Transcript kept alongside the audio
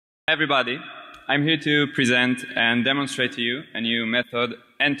everybody. I'm here to present and demonstrate to you a new method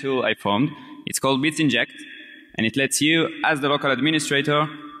and tool I formed. It's called BITSInject, and it lets you, as the local administrator,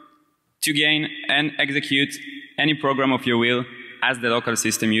 to gain and execute any program of your will as the local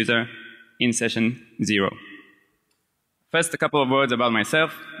system user in session 0. First, a couple of words about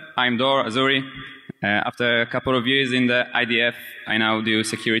myself. I'm Dor Azuri. After a couple of years in the IDF, I now do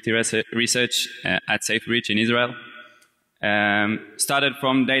security research at SafeBridge in Israel. Started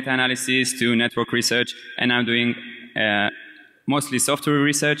from data analysis to network research, and I'm doing mostly software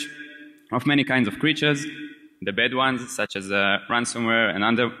research of many kinds of creatures, the bad ones such as ransomware and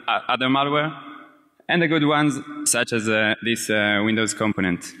other malware, and the good ones such as this Windows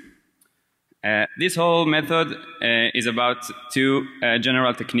component. This whole method is about two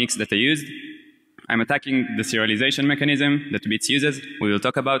general techniques that I used. I'm attacking the serialization mechanism that BITS uses. We will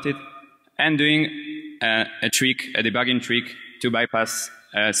talk about it. And doing a debugging trick to bypass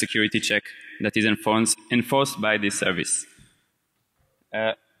a security check that is enforced by this service.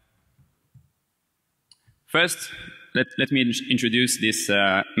 First, let me introduce this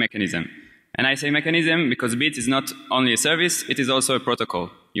mechanism. And I say mechanism because BITS is not only a service, it is also a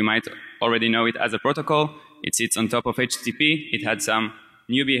protocol. You might already know it as a protocol. It sits on top of HTTP. It had some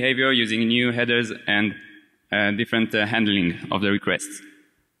new behavior using new headers and different handling of the requests.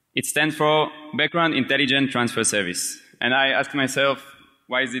 It stands for Background Intelligent Transfer Service. And I asked myself,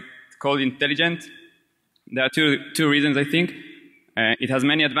 why is it called intelligent? There are two reasons, I think. It has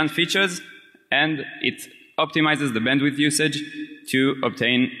many advanced features, and it optimizes the bandwidth usage to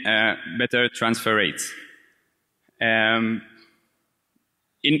obtain better transfer rates. In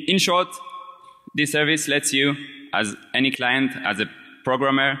short, this service lets you, as any client, as a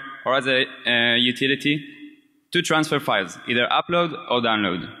programmer, or as a utility, to transfer files, either upload or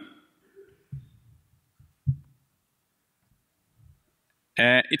download.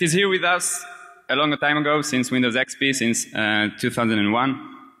 It is here with us a long time ago, since Windows XP, since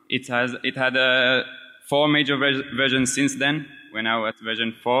 2001. It had 4 major versions since then. We're now at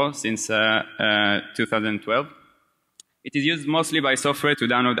version 4 since 2012. It is used mostly by software to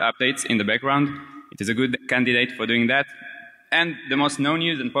download updates in the background. It is a good candidate for doing that. And the most known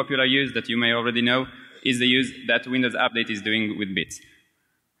use and popular use that you may already know is the use that Windows Update is doing with BITS.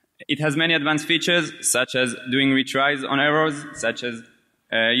 It has many advanced features, such as doing retries on errors, such as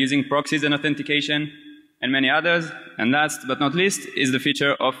using proxies and authentication, and many others. And last but not least is the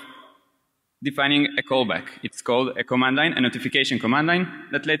feature of defining a callback. It's called a command line, a notification command line,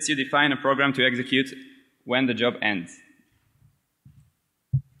 that lets you define a program to execute when the job ends.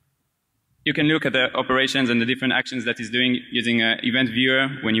 You can look at the operations and the different actions that it's doing using an event viewer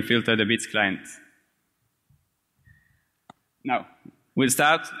when you filter the BITS client. Now, we'll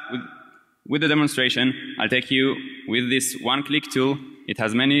start with the demonstration. I'll take you with this one-click tool. It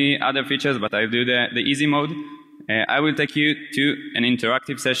has many other features, but I'll do the easy mode. I will take you to an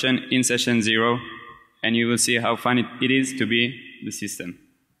interactive session in session 0, and you will see how fun it is to be the system.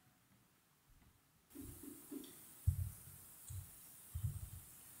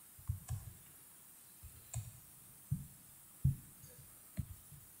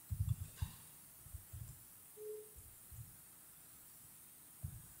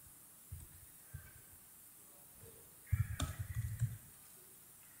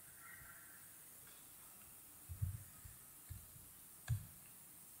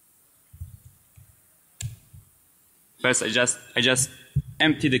 First, I just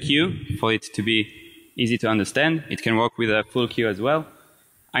empty the queue for it to be easy to understand. It can work with a full queue as well.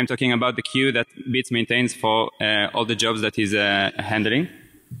 I'm talking about the queue that BITS maintains for all the jobs that is handling.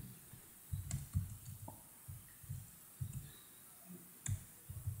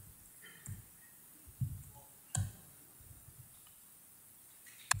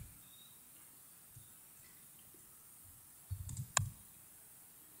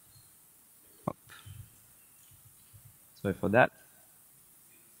 Sorry for that.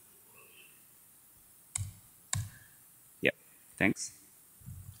 Yeah, thanks.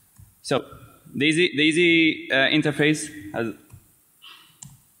 So the easy interface has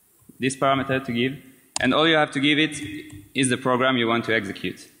this parameter to give, and all you have to give it is the program you want to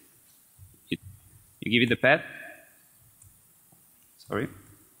execute. You give it the path. Sorry.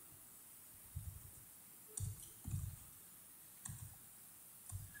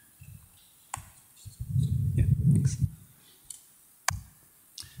 Yeah, thanks.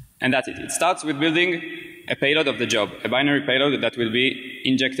 And that's it. It starts with building a payload of the job, a binary payload that will be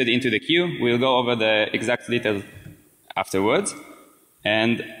injected into the queue. We'll go over the exact details afterwards.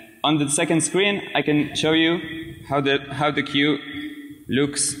 And on the second screen, I can show you how the queue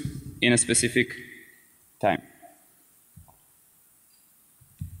looks in a specific time.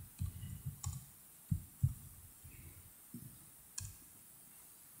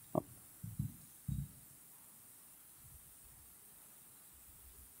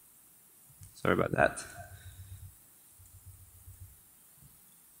 Sorry about that.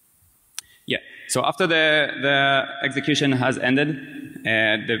 Yeah, so after the execution has ended,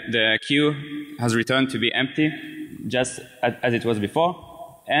 the queue has returned to be empty, just as it was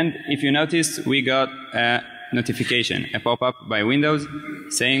before. And if you notice, we got a notification, a pop-up by Windows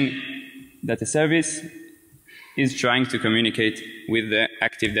saying that the service is trying to communicate with the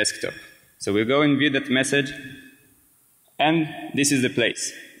active desktop. So we'll go and view that message, and this is the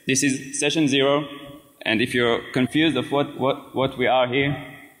place. This is session 0, and if you're confused of what we are here,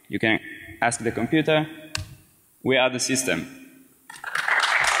 you can ask the computer. We are the system.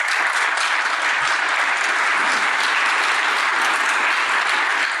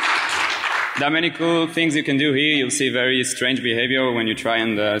 There are many cool things you can do here. You'll see very strange behavior when you try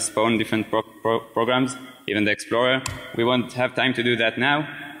and spawn different programs, even the Explorer. We won't have time to do that now,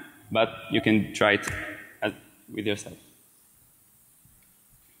 but you can try it with yourself.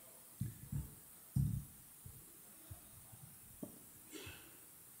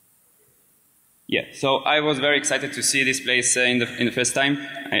 Yeah, so I was very excited to see this place in the first time.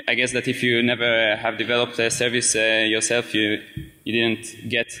 I guess that if you never have developed a service yourself, you didn't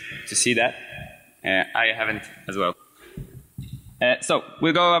get to see that. I haven't as well. So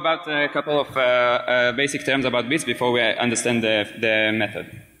we'll go about a couple of basic terms about bits before we understand the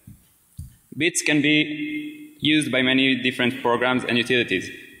method. Bits can be used by many different programs and utilities.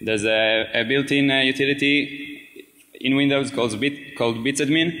 There's a built-in utility in Windows called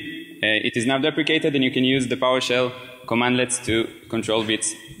BITSadmin. It is now deprecated, and you can use the PowerShell commandlets to control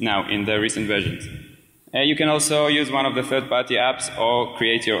bits now in the recent versions. You can also use one of the third-party apps or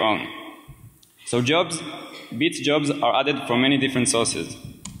create your own. So jobs, bits jobs are added from many different sources.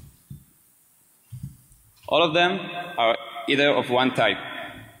 All of them are either of one type,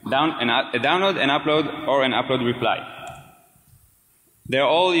 a download, an upload, or an upload reply. They're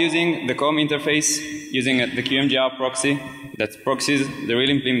all using the COM interface, using the QMGR proxy that proxies the real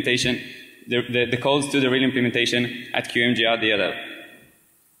implementation, the calls to the real implementation at QMGR DLL.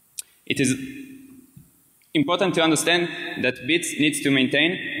 It is important to understand that Bits needs to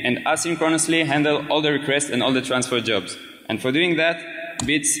maintain and asynchronously handle all the requests and all the transfer jobs. And for doing that,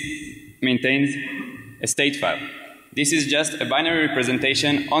 Bits maintains a state file. This is just a binary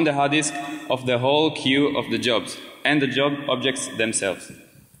representation on the hard disk of the whole queue of the jobs and the job objects themselves.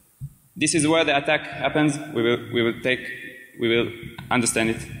 This is where the attack happens. We will understand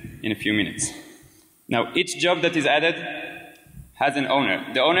it in a few minutes. Now, each job that is added has an owner.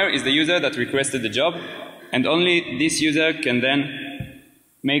 The owner is the user that requested the job, and only this user can then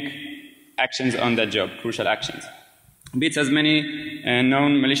make actions on that job, crucial actions. Bits has many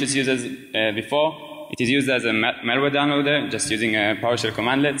known malicious users before. It is used as a malware downloader, just using PowerShell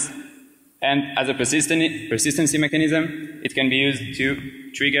commandlets. And as a persistency mechanism, it can be used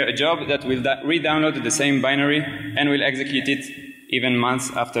to trigger a job that will re-download the same binary and will execute it even months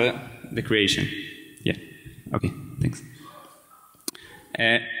after the creation. Yeah, okay, thanks.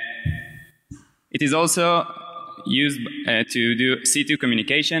 It is also used to do C2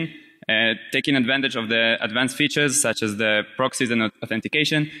 communication, taking advantage of the advanced features such as the proxies and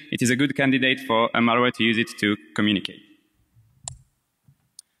authentication. It is a good candidate for a malware to use it to communicate.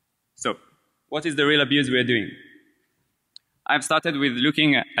 So, what is the real abuse we are doing? I've started with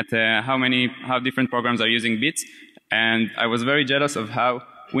looking at how different programs are using Bits, and I was very jealous of how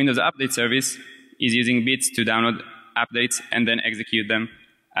Windows Update Service is using Bits to download updates and then execute them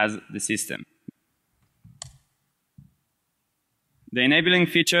as the system. The enabling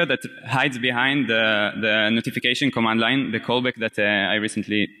feature that hides behind the notification command line, the callback that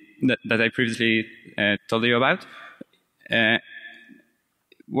I previously told you about,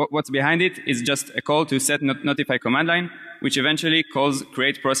 what's behind it is just a call to set notify command line, which eventually calls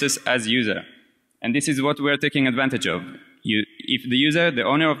create process as user. And this is what we're taking advantage of. If the user, the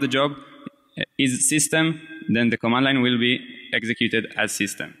owner of the job, is system, then the command line will be executed as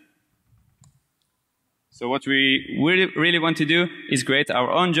system. So what we really want to do is create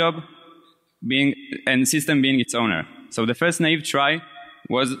our own job and system being its owner. So the first naive try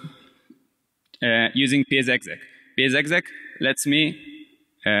was using PSExec. PSExec lets me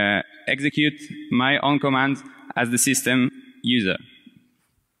execute my own commands as the system user.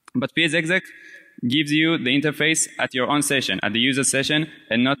 But PSExec gives you the interface at your own session, at the user session,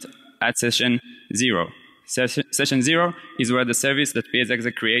 and not at session 0. Session 0 is where the service that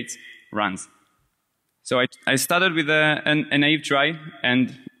PSExec creates runs. So I started with a naive try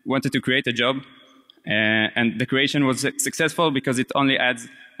and wanted to create a job, and the creation was successful because it only adds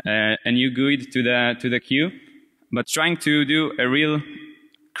a new GUID to the queue. But trying to do a real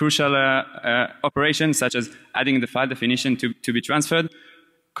crucial operation, such as adding the file definition to be transferred,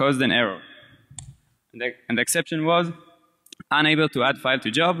 caused an error. And the exception was unable to add file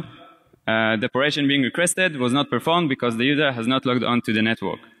to job. The operation being requested was not performed because the user has not logged on to the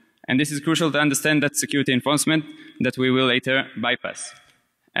network. And this is crucial to understand that security enforcement that we will later bypass.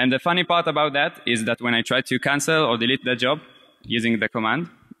 And the funny part about that is that when I tried to cancel or delete that job using the command,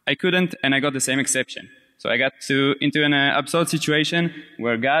 I couldn't, and I got the same exception. So I got into an absurd situation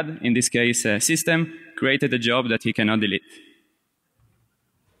where God, in this case system, created a job that he cannot delete.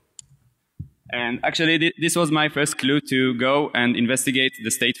 And actually, this was my first clue to go and investigate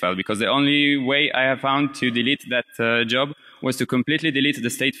the state file, because the only way I have found to delete that job was to completely delete the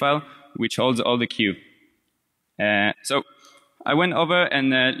state file, which holds all the queue. So I went over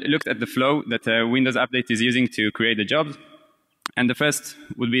and looked at the flow that Windows Update is using to create the jobs. And the first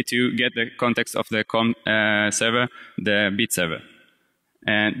would be to get the context of the server, the BITSInject.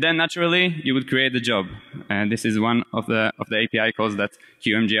 And then naturally, you would create the job. And this is one of the API calls that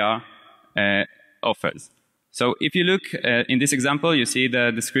QMGR offers. So if you look in this example, you see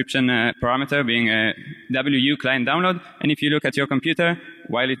the description parameter being a WU client download. And if you look at your computer,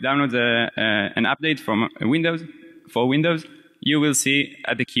 while it downloads an update from Windows, for Windows, you will see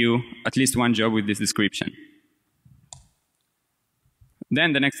at the queue at least one job with this description.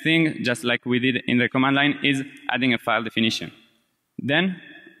 Then the next thing, just like we did in the command line, is adding a file definition. Then,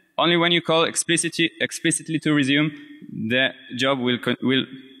 only when you call explicitly to resume, the job will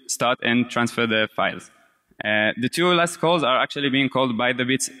start and transfer the files. The two last calls are actually being called by the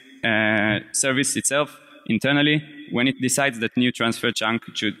bits service itself internally when it decides that new transfer chunk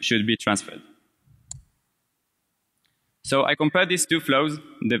should be transferred. So I compared these two flows,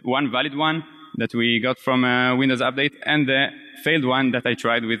 the one valid one that we got from Windows Update and the failed one that I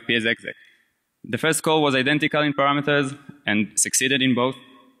tried with PSExec. The first call was identical in parameters and succeeded in both.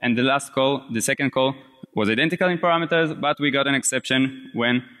 And the last call, the second call, was identical in parameters, but we got an exception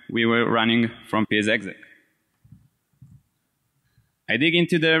when we were running from PSExec. I dig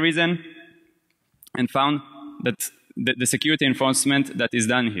into the reason and found that the security enforcement that is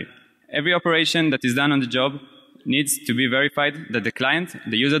done here. Every operation that is done on the job needs to be verified that the client,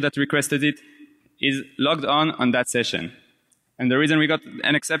 the user that requested it, is logged on that session. And the reason we got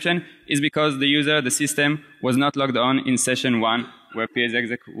an exception is because the user, the system, was not logged on in session 1, where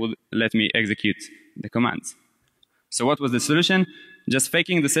PSExec would let me execute the commands. So what was the solution? Just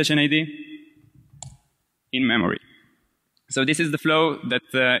faking the session ID in memory. So this is the flow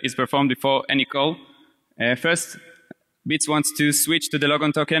that is performed before any call. First, Bits wants to switch to the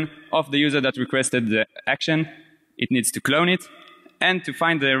logon token of the user that requested the action. It needs to clone it. And to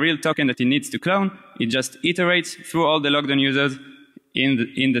find the real token that it needs to clone, it just iterates through all the logged on users in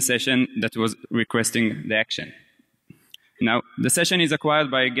the session that was requesting the action. Now, the session is acquired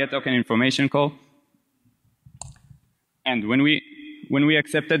by a getTokenInformation call. And when we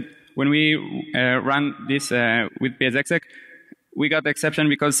run this with PSExec, we got the exception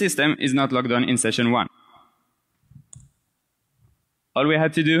because system is not logged on in session 1. All we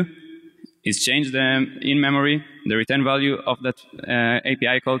had to do is change the in-memory, the return value of that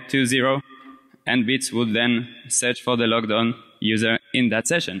API call to 0, and Bits would then search for the logged on user in that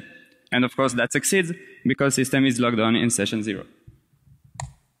session. And of course that succeeds because system is logged on in session 0.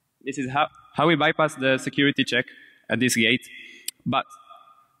 This is how we bypass the security check at this gate. But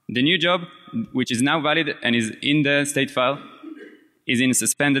the new job, which is now valid and is in the state file, is in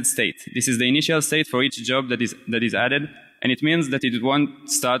suspended state. This is the initial state for each job that is added, and it means that it won't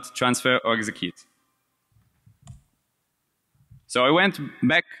start, transfer, or execute. So I went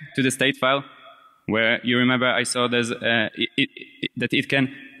back to the state file, where you remember I saw there's that it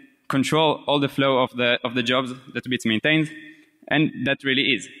can control all the flow of the jobs that Bits maintains, and that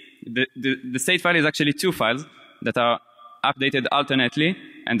really is. The state file is actually two files that are updated alternately,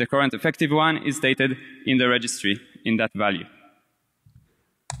 and the current effective one is stated in the registry in that value.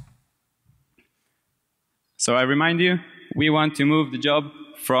 So I remind you, we want to move the job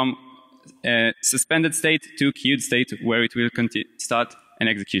from suspended state to queued state, where it will start an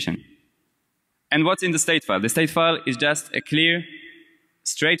execution. And what's in the state file? The state file is just a clear,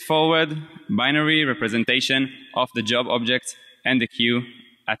 straightforward binary representation of the job objects and the queue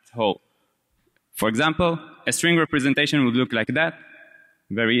at whole. For example, a string representation would look like that,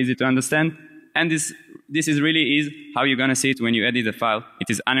 very easy to understand. And this really is how you're going to see it when you edit the file.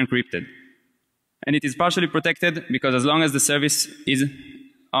 It is unencrypted. And it is partially protected because as long as the service is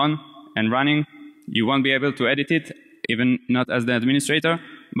on and running, you won't be able to edit it, even not as the administrator.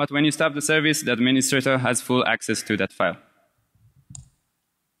 But when you stop the service, the administrator has full access to that file.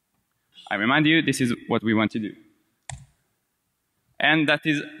 I remind you, this is what we want to do. And that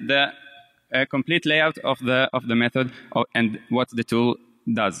is the complete layout of the method and what the tool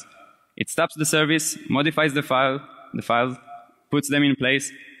does. It stops the service, modifies the files, puts them in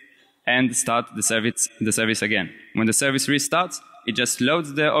place, and starts the service again. When the service restarts, it just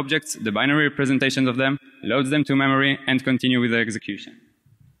loads the objects, the binary representations of them, loads them to memory, and continue with the execution.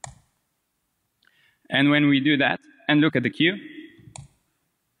 And when we do that and look at the queue,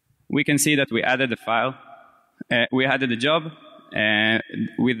 we can see that we added a file, we added a job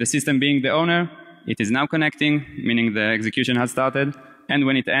with the system being the owner. It is now connecting, meaning the execution has started. And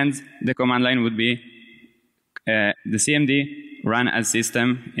when it ends, the command line would be the CMD run as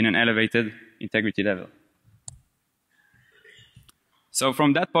system in an elevated integrity level. So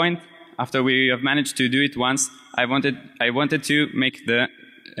from that point, after we have managed to do it once, I wanted to make the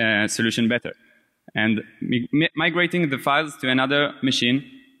solution better. And migrating the files to another machine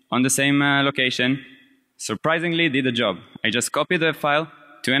on the same location surprisingly did the job. I just copied the file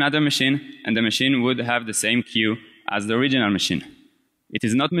to another machine, and the machine would have the same queue as the original machine. It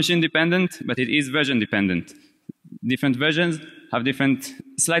is not machine dependent, but it is version dependent. Different versions have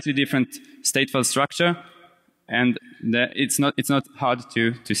slightly different stateful structure, and it's not hard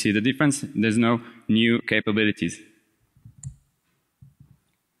to see the difference. There's no new capabilities.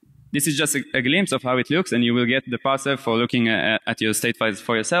 This is just a glimpse of how it looks, and you will get the parser for looking at your state files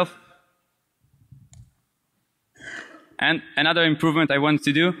for yourself. And another improvement I want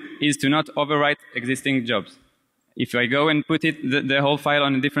to do is to not overwrite existing jobs. If I go and put the whole file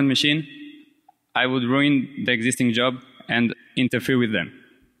on a different machine, I would ruin the existing job and interfere with them.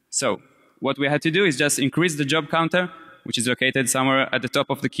 So what we had to do is just increase the job counter, which is located somewhere at the top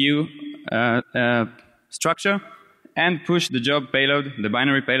of the queue structure, and push the job payload, the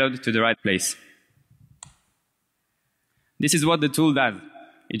binary payload, to the right place. This is what the tool does.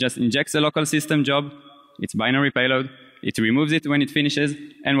 It just injects a local system job, its binary payload, it removes it when it finishes,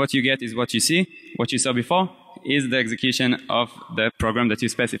 and what you get is what you see. What you saw before is the execution of the program that you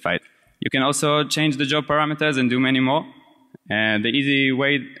specified. You can also change the job parameters and do many more. The easy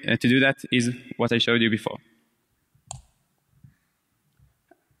way to do that is what I showed you before.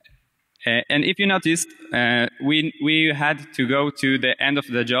 And if you noticed, we had to go to the end of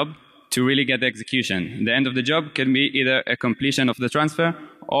the job to really get the execution. The end of the job can be either a completion of the transfer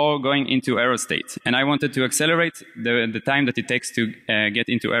or going into error state. And I wanted to accelerate the time that it takes to get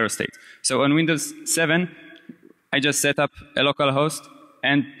into error state. So on Windows 7, I just set up a local host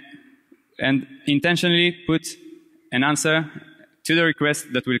and intentionally put an answer to the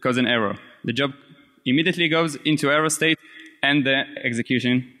request that will cause an error. The job immediately goes into error state and the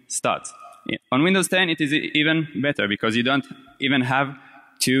execution starts. On Windows 10, it is even better because you don't even have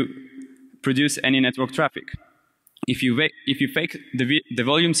to produce any network traffic. If you fake the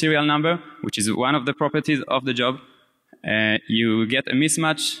volume serial number, which is one of the properties of the job, you get a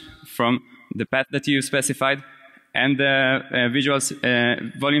mismatch from the path that you specified and the visual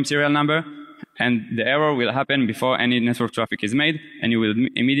volume serial number, and the error will happen before any network traffic is made, and you will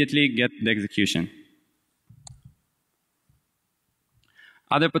immediately get the execution.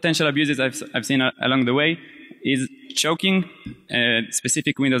 Other potential abuses I've seen along the way is choking a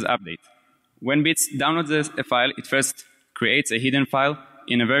specific Windows update. When Bits downloads a file, it first creates a hidden file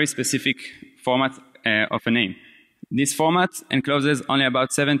in a very specific format of a name. This format encloses only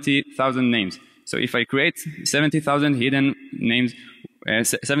about 70,000 names. So if I create 70,000 hidden names,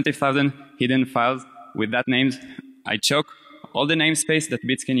 70,000 hidden files with that names, I choke all the namespace that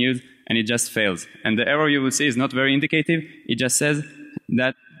Bits can use, and it just fails. And the error you will see is not very indicative. It just says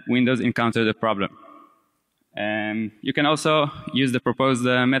that Windows encountered a problem. You can also use the proposed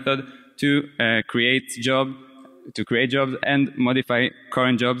method to create jobs and modify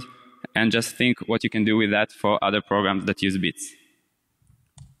current jobs, and just think what you can do with that for other programs that use Bits.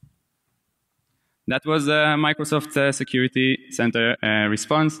 That was Microsoft Security Center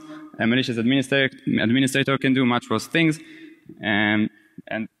response. A malicious administrator can do much worse things, and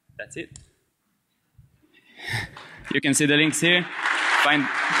that's it. You can see the links here. Thank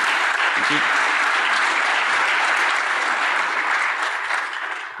you.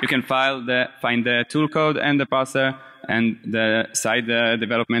 You can find the tool code and the parser and the side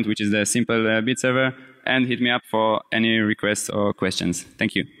development, which is the SimpleBITSServer, and hit me up for any requests or questions.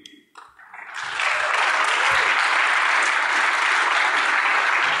 Thank you.